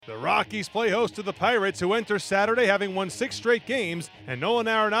The Rockies play host to the Pirates, who enter Saturday having won 6 straight games, and Nolan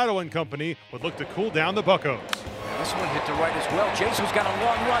Arenado and company would look to cool down the Buccos. This one hit to right as well. Jason's got a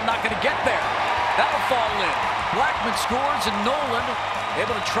long run, not going to get there. That'll fall in. Blackman scores, and Nolan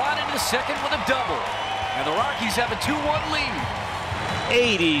able to trot into second with a double. And the Rockies have a 2-1 lead.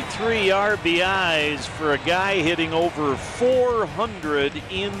 83 RBIs for a guy hitting over 400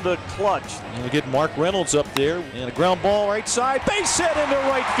 in the clutch. And we get Mark Reynolds up there, and a ground ball right side, base hit into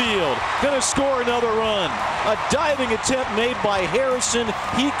right field. Gonna score another run. A diving attempt made by Harrison.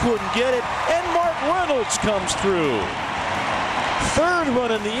 He couldn't get it, and Mark Reynolds comes through. Third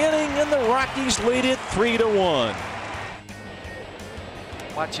run in the inning, and the Rockies lead it 3-1.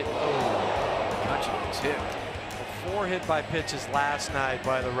 Watch it. Oh, touching the tip. 4 hit-by pitches last night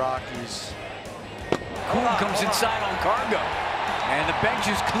by the Rockies. Cool comes inside on Cargo, and the bench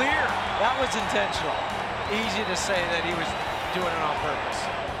is clear. That was intentional. Easy to say that he was doing it on purpose.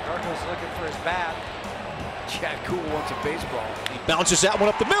 Cargo's looking for his bat. Chad Cool wants a baseball. He bounces that one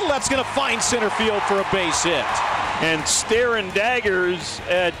up the middle. That's going to find center field for a base hit. And staring daggers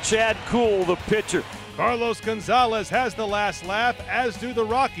at Chad Cool, the pitcher. Carlos Gonzalez has the last laugh, as do the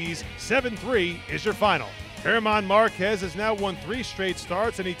Rockies. 7-3 is your final. German Marquez has now won 3 straight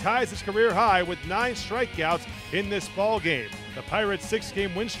starts, and he ties his career high with 9 strikeouts in this ball game. The Pirates'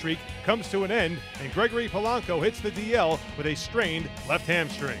 6-game win streak comes to an end, and Gregory Polanco hits the DL with a strained left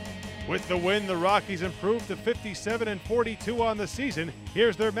hamstring. With the win, the Rockies improved to 57-42 on the season.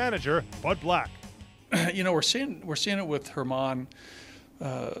 Here's their manager, Bud Black. You know, we're seeing it with German,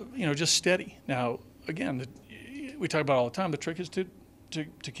 just steady. Now, again, we talk about it all the time. The trick is to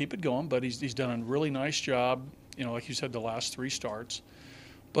keep it going, but he's done a really nice job, like you said, the last 3 starts.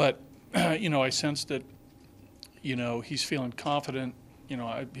 But, I sense that, he's feeling confident,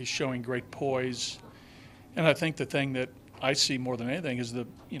 he's showing great poise. And I think the thing that I see more than anything is the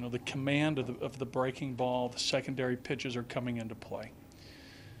command of the breaking ball, the secondary pitches are coming into play.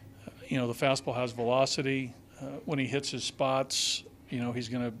 The fastball has velocity. When he hits his spots, he's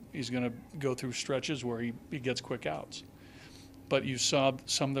gonna go through stretches where he gets quick outs. But you saw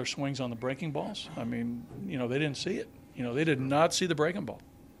some of their swings on the breaking balls. I mean, they didn't see it. They did not see the breaking ball.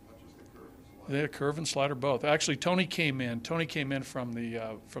 They had a curve and slider both. Actually, Tony came in from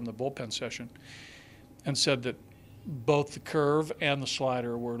the bullpen session and said that both the curve and the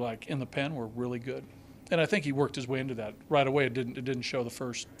slider were in the pen were really good. And I think he worked his way into that right away. It didn't show the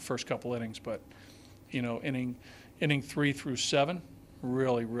first couple innings, but inning 3 through 7,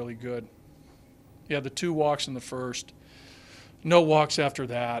 really, really good. He had the 2 walks in the first. No walks after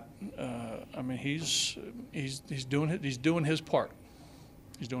that. I mean, he's doing it. He's doing his part.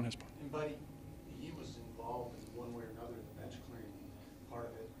 He's doing his part. And Buddy, he was involved in one way or another in the bench clearing part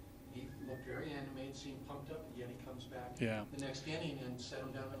of it. He looked very animated, seemed pumped up. Again, he comes back the next inning and set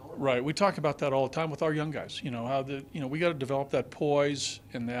him down in order. Right. We talk about that all the time with our young guys. How we got to develop that poise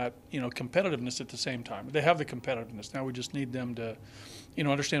and that competitiveness at the same time. They have the competitiveness. Now we just need them to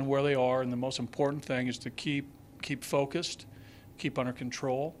understand where they are. And the most important thing is to keep focused. Keep under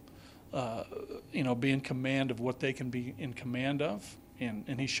control, be in command of what they can be in command of,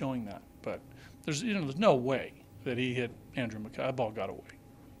 and he's showing that. But there's no way that he hit Andrew McCutcheon. That ball got away,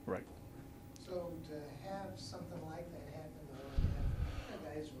 right? So to have something like that happen, and have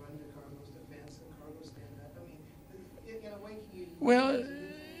guys run to Cargo's defense and Cargo stand up. I mean, in a way, can you? Well,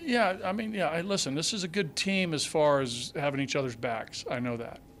 yeah. I mean, yeah. Listen, this is a good team as far as having each other's backs. I know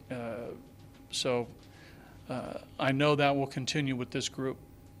that. I know that will continue with this group.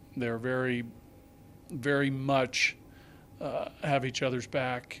 They're very, very much have each other's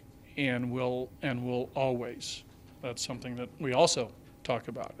back, and will always. That's something that we also talk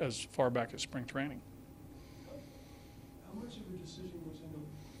about as far back as spring training. How much of a decision was in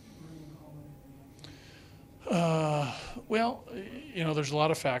bringing Holland in? Well, there's a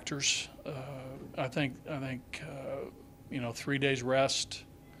lot of factors. I think 3 days rest.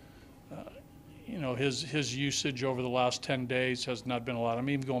 His usage over the last 10 days has not been a lot. I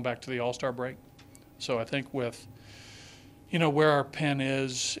mean, even going back to the All-Star break. So I think with, where our pen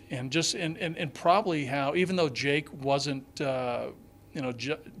is and probably how, even though Jake wasn't,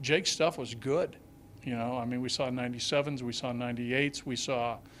 Jake's stuff was good. I mean, we saw 97s, we saw 98s, we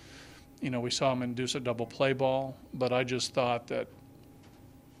saw him induce a double play ball. But I just thought that,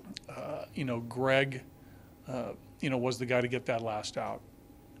 Greg, was the guy to get that last out.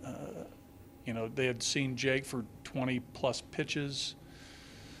 They had seen Jake for 20-plus pitches.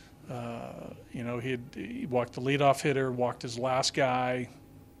 He walked the leadoff hitter, walked his last guy.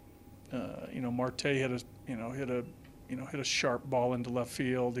 Marte hit a sharp ball into left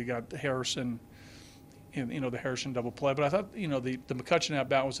field. He got Harrison in the Harrison double play. But I thought, the McCutchen at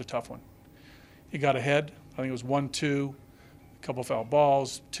bat was a tough one. He got ahead. I think it was 1-2, a couple foul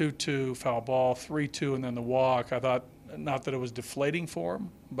balls, 2-2, foul ball, 3-2, and then the walk. I thought, not that it was deflating for him,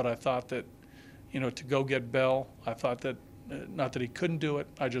 but I thought that, to go get Bell, I thought that, not that he couldn't do it,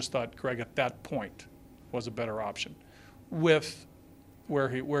 I just thought Greg at that point was a better option with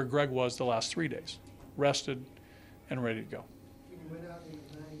where Greg was the last 3 days, rested and ready to go.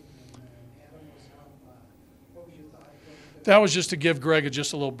 That was just to give Greg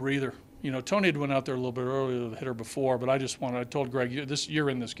just a little breather. Tony had went out there a little bit earlier to the hitter before, but I told Greg, you're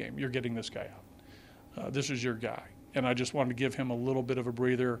in this game. You're getting this guy out. This is your guy. And I just wanted to give him a little bit of a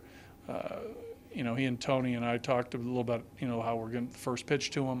breather. He and Tony and I talked a little about, how we're going to first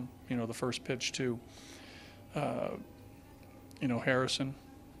pitch to him, the first pitch to, Harrison.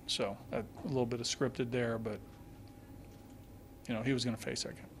 So a little bit of scripted there, but, he was going to face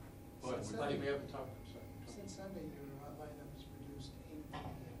that guy. Well, we haven't talked. Since Sunday, your lineup has produced 8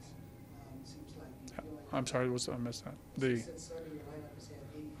 hits. Seems like you feel like I'm sorry, I missed that. since Sunday, your lineup has had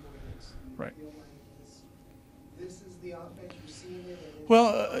 84 hits. Right. You feel like this is the offense you've seen it. And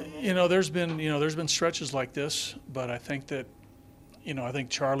Well, there's been stretches like this, but I think that, I think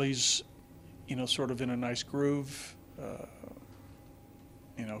Charlie's, sort of in a nice groove.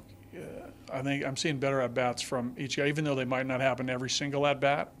 I think I'm seeing better at bats from each guy, even though they might not happen every single at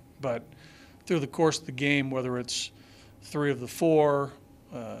bat. But through the course of the game, whether it's 3 of the 4,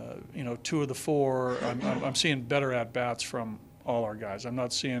 2 of the 4, I'm seeing better at bats from all our guys. I'm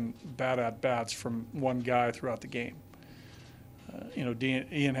not seeing bad at bats from one guy throughout the game.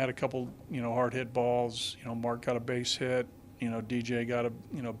 Ian had a couple, hard hit balls. Mark got a base hit. DJ got a,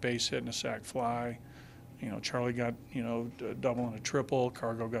 base hit and a sac fly. Charlie got, a double and a triple.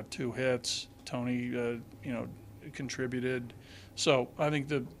 Cargo got 2 hits. Tony, contributed. So I think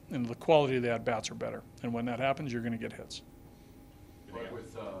the quality of the at bats are better. And when that happens, you're going to get hits. But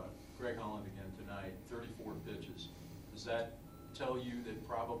with Greg Holland again tonight, 34 pitches. Does that tell you that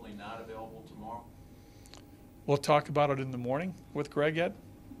probably not available tomorrow? We'll talk about it in the morning with Greg, Ed,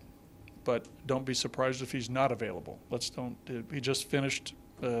 but don't be surprised if he's not available. He just finished,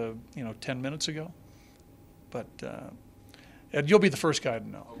 10 minutes ago. But, Ed, you'll be the first guy to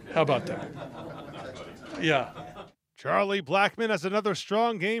know. Okay. How about that? Yeah. Charlie Blackmon has another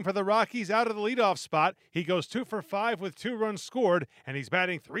strong game for the Rockies out of the leadoff spot. He goes 2 for 5 with 2 runs scored, and he's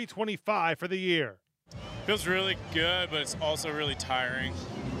batting .325 for the year. Feels really good, but it's also really tiring.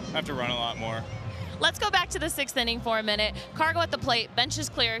 I have to run a lot more. Let's go back to the 6th inning for a minute. Cargo at the plate, bench is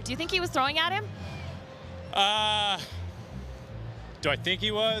clear. Do you think he was throwing at him? Do I think he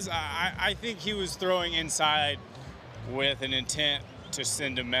was? I think he was throwing inside with an intent to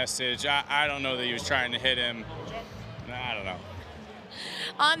send a message. I don't know that he was trying to hit him. I don't know.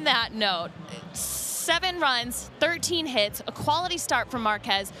 On that note, 7 runs, 13 hits, a quality start from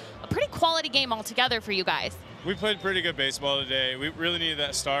Marquez, a pretty quality game altogether for you guys. We played pretty good baseball today. We really needed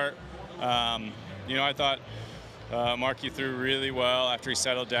that start. I thought Marquez threw really well after he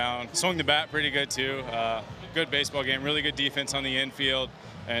settled down. Swung the bat pretty good too. Good baseball game, really good defense on the infield,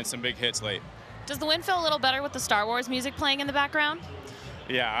 and some big hits late. Does the win feel a little better with the Star Wars music playing in the background?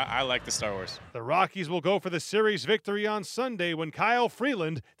 Yeah, I like the Star Wars. The Rockies will go for the series victory on Sunday when Kyle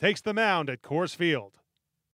Freeland takes the mound at Coors Field.